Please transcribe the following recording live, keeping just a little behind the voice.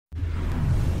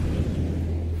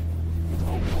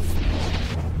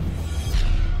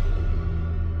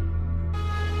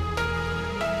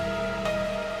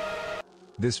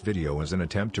This video is an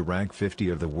attempt to rank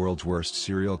 50 of the world's worst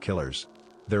serial killers.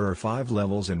 There are 5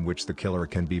 levels in which the killer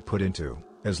can be put into,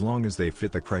 as long as they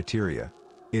fit the criteria.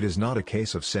 It is not a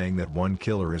case of saying that one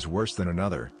killer is worse than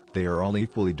another, they are all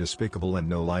equally despicable and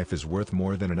no life is worth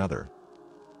more than another.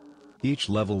 Each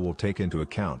level will take into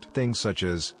account things such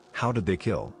as, how did they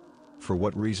kill? For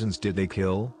what reasons did they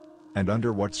kill? And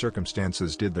under what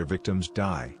circumstances did their victims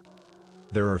die?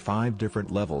 There are 5 different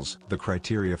levels. The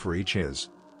criteria for each is: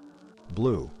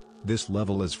 Blue. This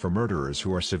level is for murderers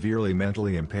who are severely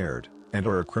mentally impaired, and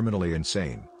are criminally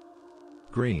insane.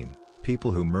 Green.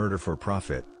 People who murder for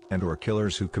profit, and or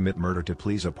killers who commit murder to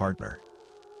please a partner.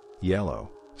 Yellow.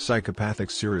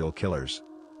 Psychopathic serial killers.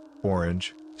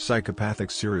 Orange. Psychopathic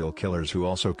serial killers who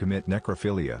also commit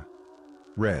necrophilia.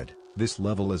 Red. This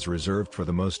level is reserved for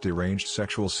the most deranged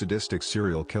sexual sadistic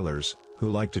serial killers, who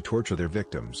like to torture their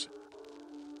victims.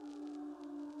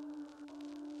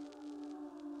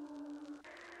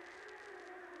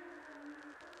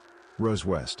 Rose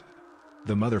West.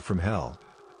 The Mother from Hell.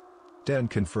 Den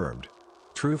confirmed.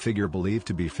 True figure believed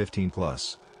to be 15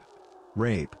 plus.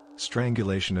 Rape,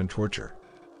 strangulation and torture.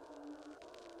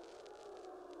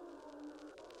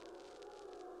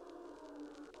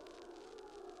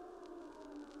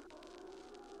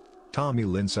 Tommy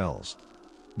Lynn Sells.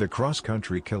 The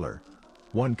cross-country killer.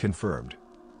 1 confirmed.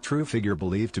 True figure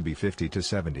believed to be 50 to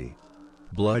 70.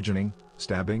 Bludgeoning,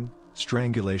 stabbing,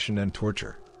 strangulation and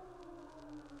torture.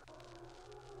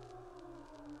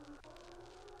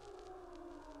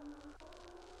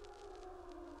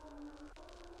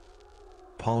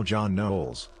 Paul John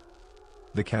Knowles.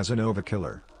 The Casanova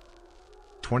Killer.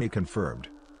 20 confirmed.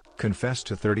 Confessed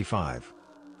to 35.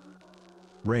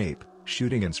 Rape,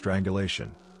 shooting and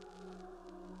strangulation.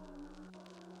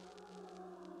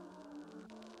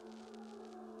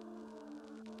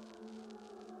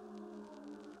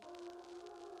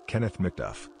 Kenneth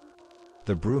McDuff.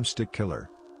 The Broomstick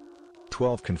Killer.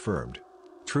 12 confirmed.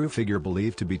 True figure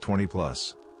believed to be 20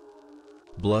 plus.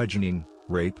 Bludgeoning,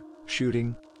 rape,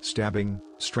 shooting, stabbing,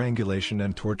 strangulation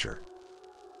and torture.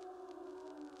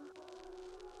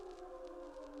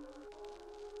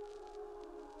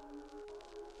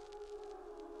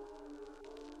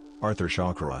 Arthur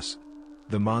Shawcross.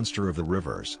 The Monster of the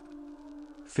Rivers.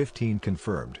 15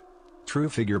 confirmed. True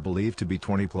figure believed to be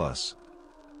 20 plus.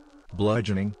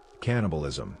 Bludgeoning,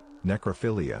 cannibalism,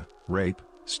 necrophilia, rape,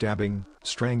 stabbing,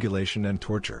 strangulation and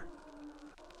torture.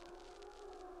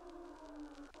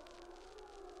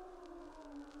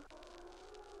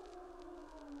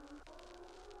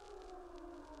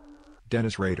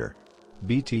 Dennis Rader.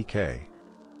 BTK.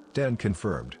 Den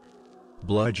confirmed.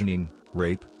 Bludgeoning,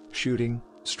 rape, shooting,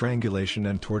 strangulation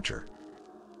and torture.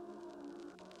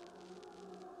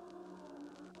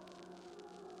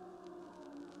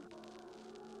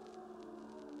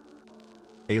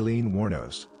 Aileen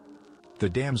Wuornos. The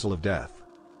Damsel of Death.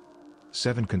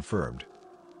 7 confirmed.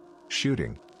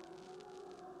 Shooting.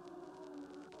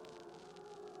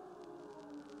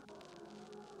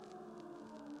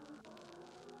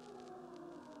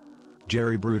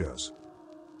 Jerry Brudos.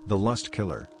 The Lust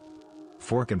Killer.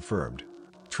 4 confirmed.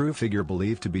 True figure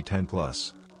believed to be 10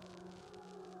 plus.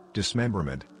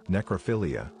 Dismemberment,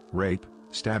 necrophilia, rape,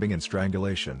 stabbing and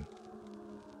strangulation.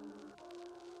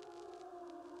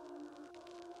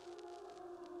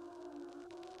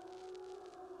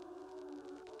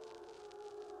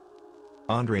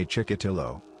 Andrei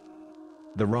Chikatilo.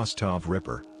 The Rostov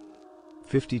Ripper.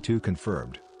 52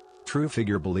 confirmed. True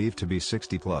figure believed to be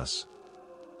 60 plus.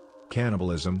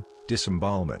 Cannibalism,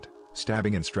 disembowelment,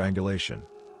 stabbing and strangulation.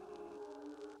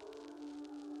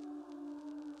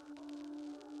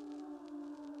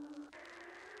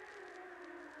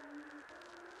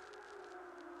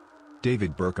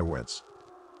 David Berkowitz.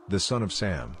 The Son of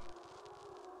Sam.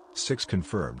 6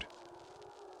 confirmed.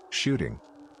 Shooting.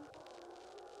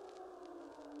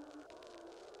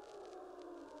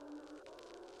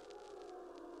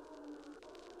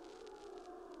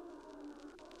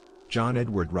 John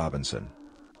Edward Robinson.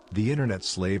 The Internet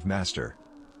Slave Master.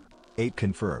 8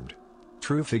 confirmed.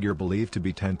 True figure believed to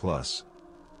be 10 plus.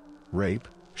 Rape,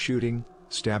 shooting,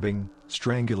 stabbing,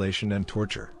 strangulation and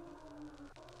torture.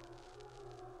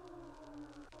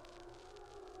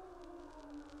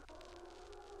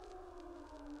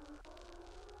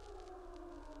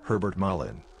 Herbert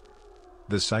Malin.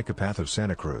 The Psychopath of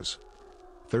Santa Cruz.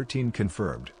 13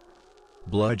 confirmed.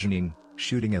 Bludgeoning,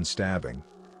 shooting and stabbing.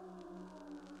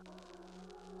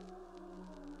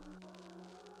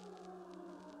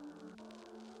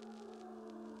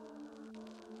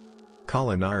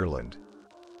 Colin Ireland.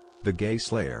 The Gay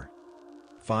Slayer.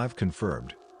 5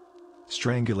 confirmed.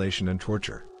 Strangulation and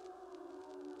torture.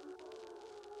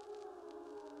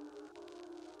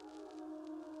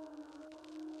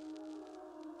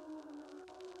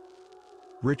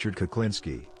 Richard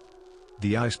Kuklinski,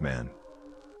 the Iceman.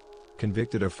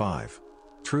 Convicted of 5.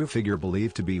 True figure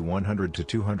believed to be 100 to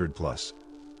 200 plus.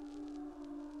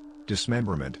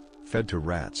 Dismemberment, fed to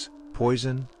rats,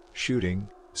 poison, shooting,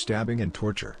 stabbing and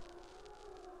torture.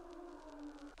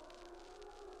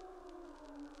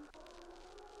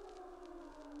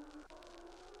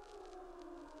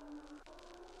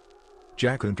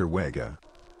 Jack Unterweger,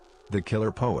 the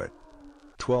Killer Poet.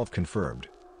 12 confirmed.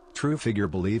 True figure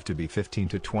believed to be 15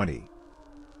 to 20.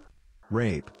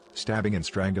 Rape, stabbing and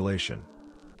strangulation.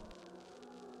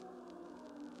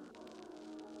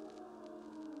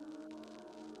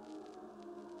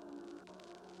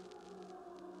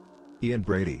 Ian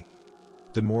Brady,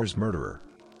 the Moors murderer.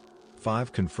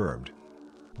 5 confirmed.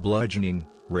 Bludgeoning,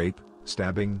 rape,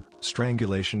 stabbing,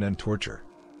 strangulation and torture.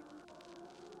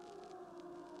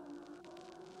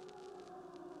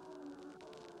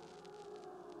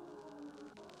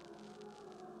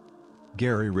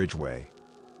 Gary Ridgway,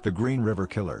 the Green River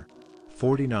Killer.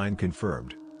 49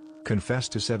 confirmed.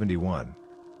 Confessed to 71.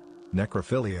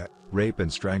 Necrophilia, rape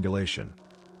and strangulation.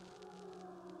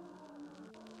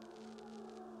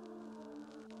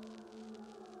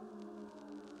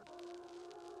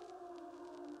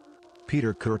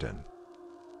 Peter Kürten,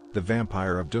 the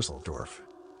Vampire of Dusseldorf.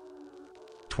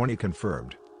 20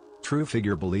 confirmed. True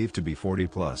figure believed to be 40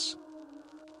 plus.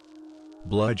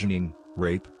 Bludgeoning,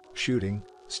 rape, shooting,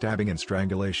 stabbing and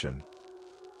strangulation.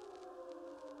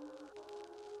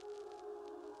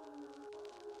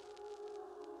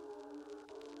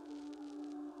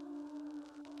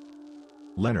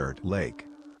 Leonard Lake,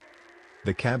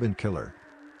 the Cabin Killer.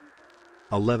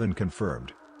 11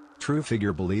 confirmed. True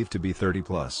figure believed to be 30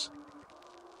 plus.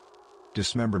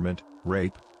 Dismemberment,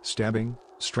 rape, stabbing,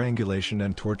 strangulation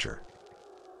and torture.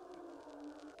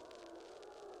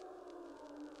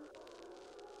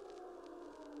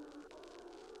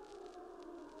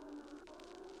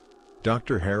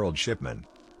 Dr. Harold Shipman,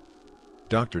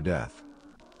 Dr. Death.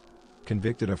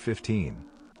 Convicted of 15.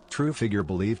 True figure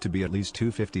believed to be at least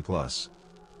 250 plus.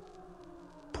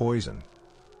 Poison.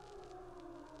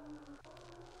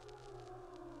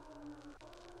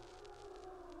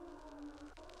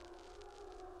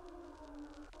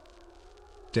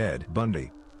 Ted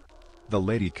Bundy, the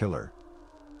Lady Killer.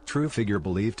 True figure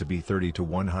believed to be 30 to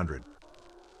 100.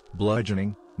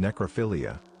 Bludgeoning,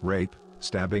 necrophilia, rape,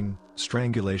 stabbing,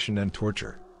 strangulation and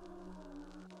torture.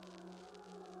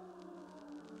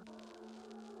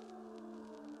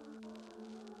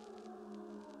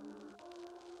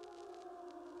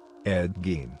 Ed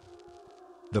Gein,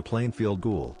 the Plainfield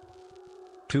Ghoul.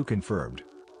 2 confirmed.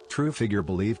 True figure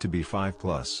believed to be 5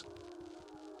 plus.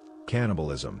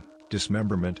 Cannibalism,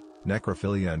 dismemberment,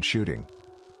 necrophilia and shooting.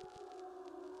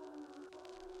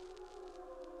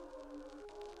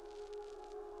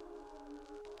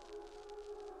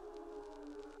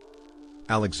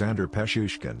 Alexander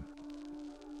Peshushkin,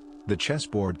 the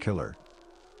Chessboard Killer.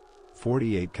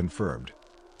 48 confirmed.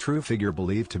 True figure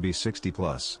believed to be 60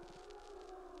 plus.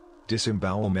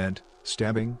 Disembowelment,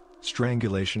 stabbing,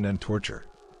 strangulation and torture.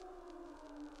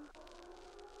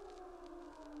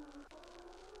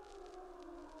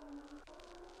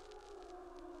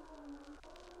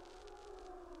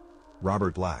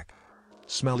 Robert Black,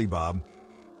 Smelly Bob.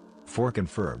 4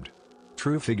 confirmed.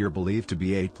 True figure believed to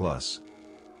be 8 plus.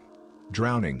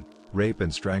 Drowning, rape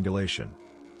and strangulation.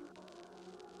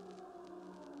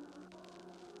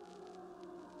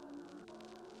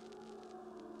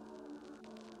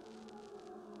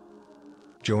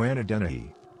 Joanna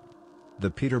Dennehy,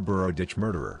 the Peterborough Ditch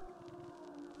Murderer.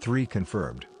 3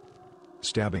 confirmed.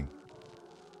 Stabbing.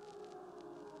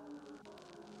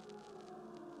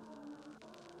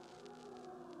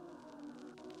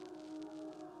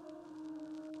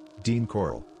 Dean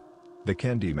Corll, the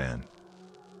Candyman.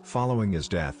 Following his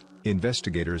death,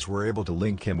 investigators were able to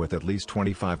link him with at least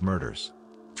 25 murders.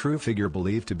 True figure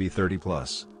believed to be 30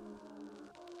 plus.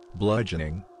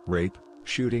 Bludgeoning, rape,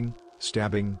 shooting,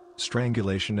 stabbing,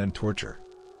 strangulation and torture.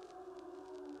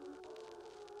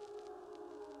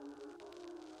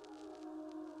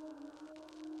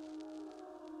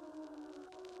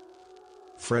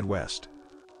 Fred West,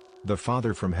 the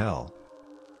Father from Hell.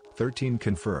 13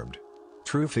 confirmed.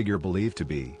 True figure believed to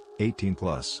be 18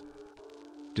 plus.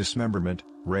 Dismemberment,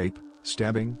 rape,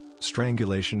 stabbing,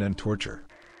 strangulation and torture.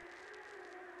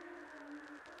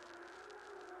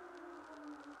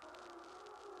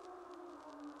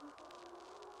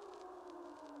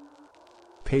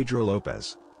 Pedro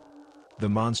Lopez, the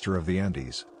Monster of the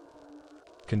Andes.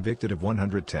 Convicted of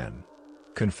 110.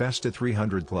 Confessed to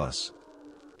 300 plus.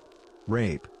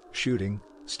 Rape, shooting,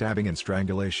 stabbing and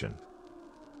strangulation.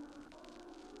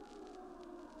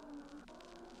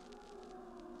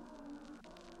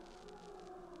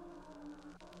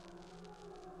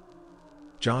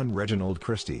 John Reginald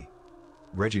Christie.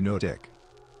 Reggie Notick.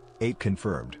 8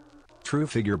 confirmed. True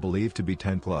figure believed to be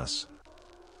 10 plus.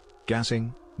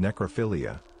 Gassing,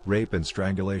 necrophilia, rape and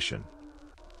strangulation.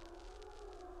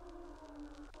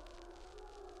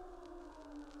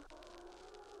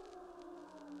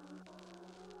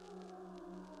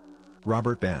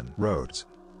 Robert Ben Rhodes.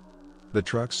 The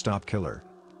truck stop killer.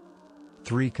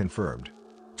 3 confirmed.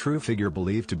 True figure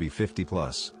believed to be 50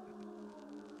 plus.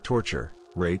 Torture,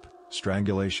 rape,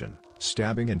 strangulation,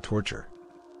 stabbing and torture.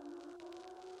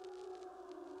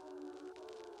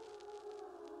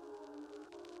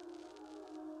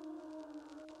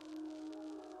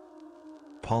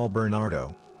 Paul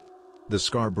Bernardo. The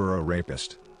Scarborough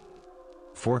rapist.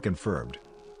 4 confirmed.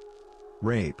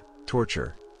 Rape,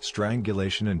 torture,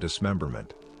 strangulation and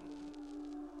dismemberment.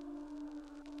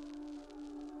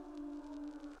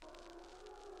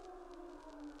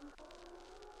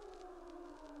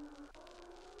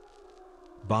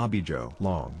 Bobby Joe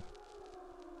Long.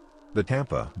 The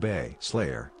Tampa Bay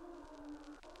Slayer.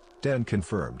 10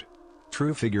 confirmed.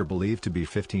 True figure believed to be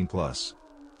 15 plus.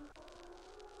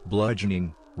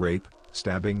 Bludgeoning, rape,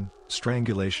 stabbing,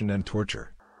 strangulation and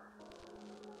torture.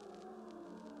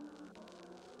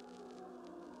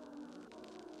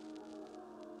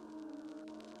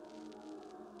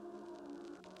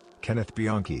 Kenneth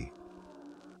Bianchi.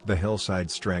 The Hillside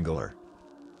Strangler.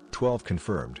 12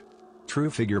 confirmed. True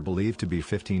figure believed to be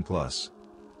 15 plus.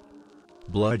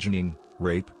 Bludgeoning,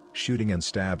 rape, shooting and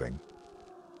stabbing.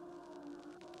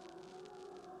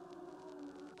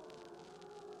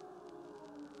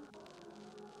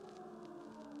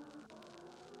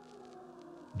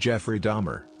 Jeffrey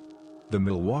Dahmer. The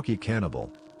Milwaukee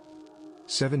Cannibal.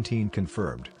 17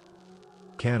 confirmed.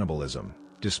 Cannibalism,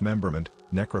 dismemberment,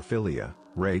 necrophilia,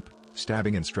 rape,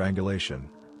 stabbing and strangulation.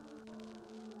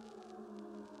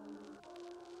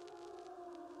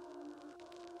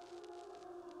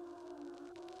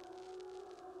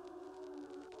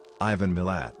 Ivan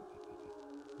Milat.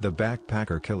 The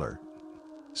Backpacker Killer.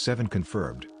 7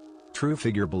 confirmed. True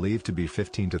figure believed to be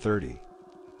 15 to 30.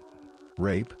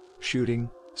 Rape, shooting,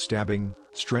 stabbing,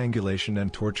 strangulation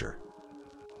and torture.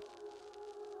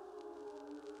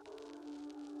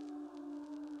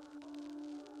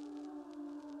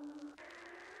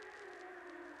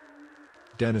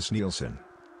 Dennis Nielsen.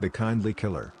 The Kindly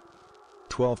Killer.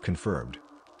 12 confirmed.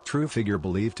 True figure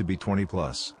believed to be 20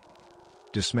 plus.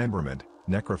 Dismemberment,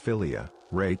 necrophilia,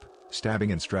 rape,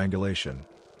 stabbing and strangulation.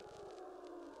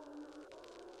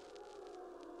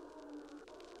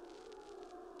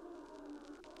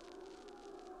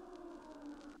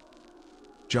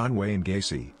 John Wayne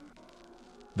Gacy.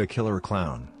 The Killer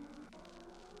Clown.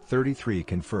 33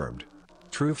 confirmed.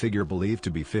 True figure believed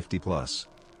to be 50 plus.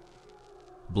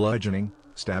 Bludgeoning,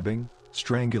 stabbing,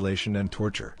 strangulation and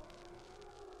torture.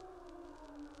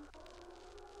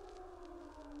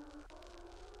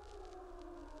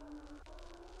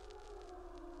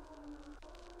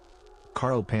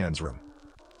 Carl Panzram.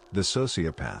 The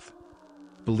Sociopath.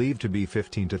 Believed to be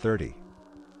 15 to 30.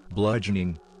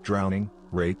 Bludgeoning, drowning,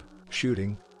 rape,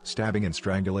 shooting, stabbing and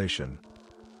strangulation.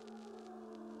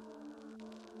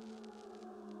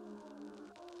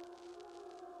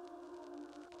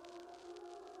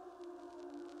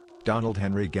 Donald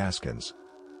Henry Gaskins.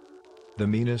 The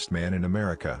Meanest Man in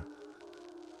America.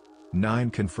 9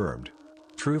 confirmed.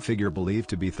 True figure believed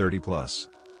to be 30 plus.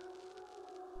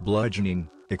 Bludgeoning,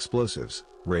 explosives,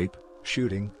 rape,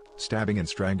 shooting, stabbing and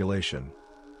strangulation.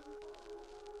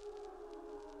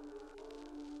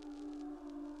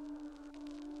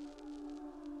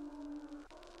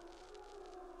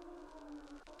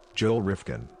 Joel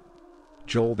Rifkin.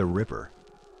 Joel the Ripper.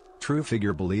 True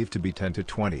figure believed to be 10 to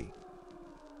 20.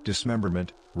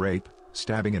 Dismemberment, rape,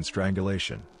 stabbing and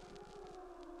strangulation.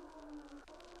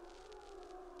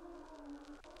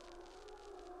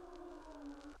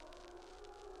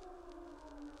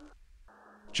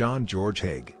 John George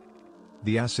Haig.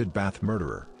 The Acid Bath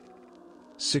Murderer.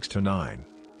 6 to 9.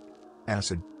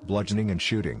 Acid, bludgeoning and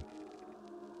shooting.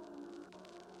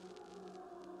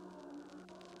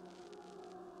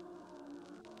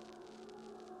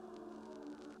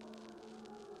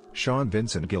 Sean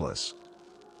Vincent Gillis.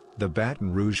 The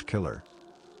Baton Rouge Killer.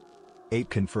 8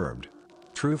 confirmed.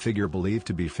 True figure believed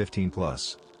to be 15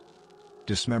 plus.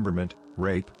 Dismemberment,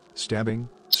 rape, stabbing,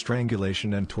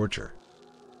 strangulation and torture.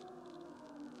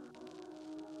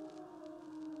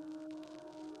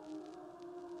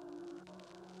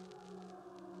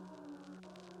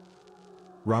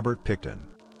 Robert Pickton.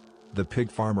 The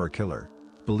Pig Farmer Killer.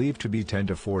 Believed to be 10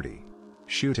 to 40.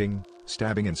 Shooting,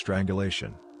 stabbing and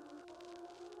strangulation.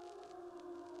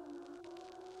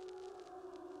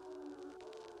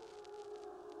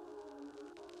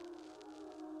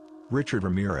 Richard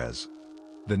Ramirez.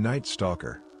 The Night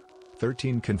Stalker.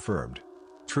 13 confirmed.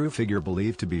 True figure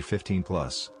believed to be 15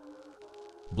 plus.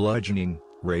 Bludgeoning,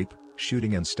 rape,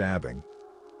 shooting and stabbing.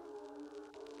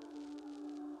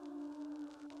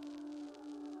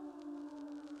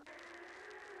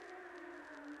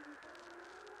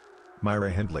 Myra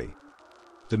Hindley.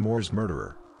 D'Amour's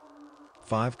murderer.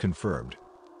 5 confirmed.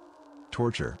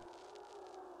 Torture.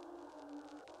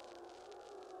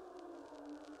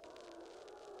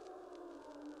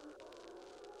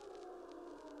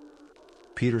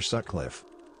 Peter Sutcliffe.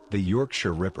 The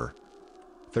Yorkshire Ripper.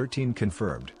 13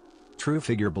 confirmed. True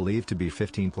figure believed to be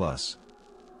 15 plus.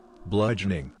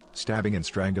 Bludgeoning, stabbing and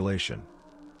strangulation.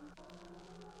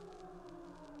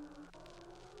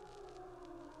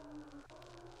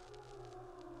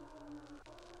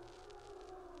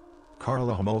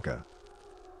 Karla Homolka.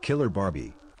 Killer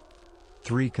Barbie.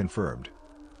 3 confirmed.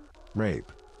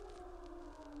 Rape.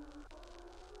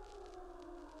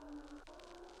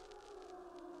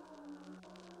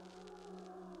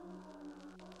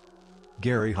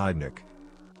 Gary Heidnik.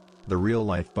 The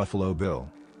real-life Buffalo Bill.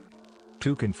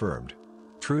 2 confirmed.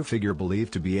 True figure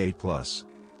believed to be 8 plus.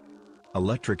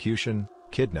 Electrocution,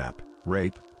 kidnap,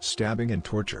 rape, stabbing and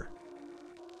torture.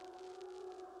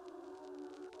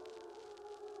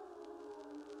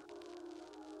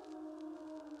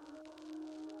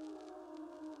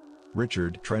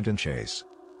 Richard Trenton Chase.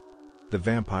 The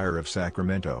Vampire of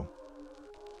Sacramento.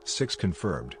 6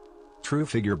 confirmed. True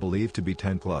figure believed to be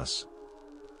 10 plus.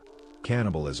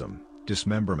 Cannibalism,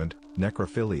 dismemberment,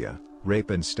 necrophilia, rape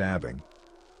and stabbing.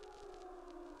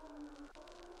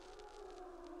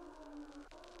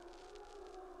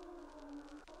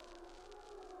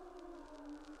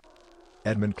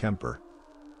 Edmund Kemper.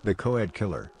 The Coed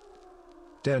Killer.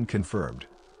 10 confirmed.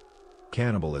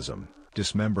 Cannibalism,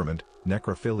 dismemberment,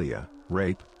 necrophilia,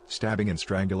 rape, stabbing and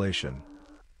strangulation.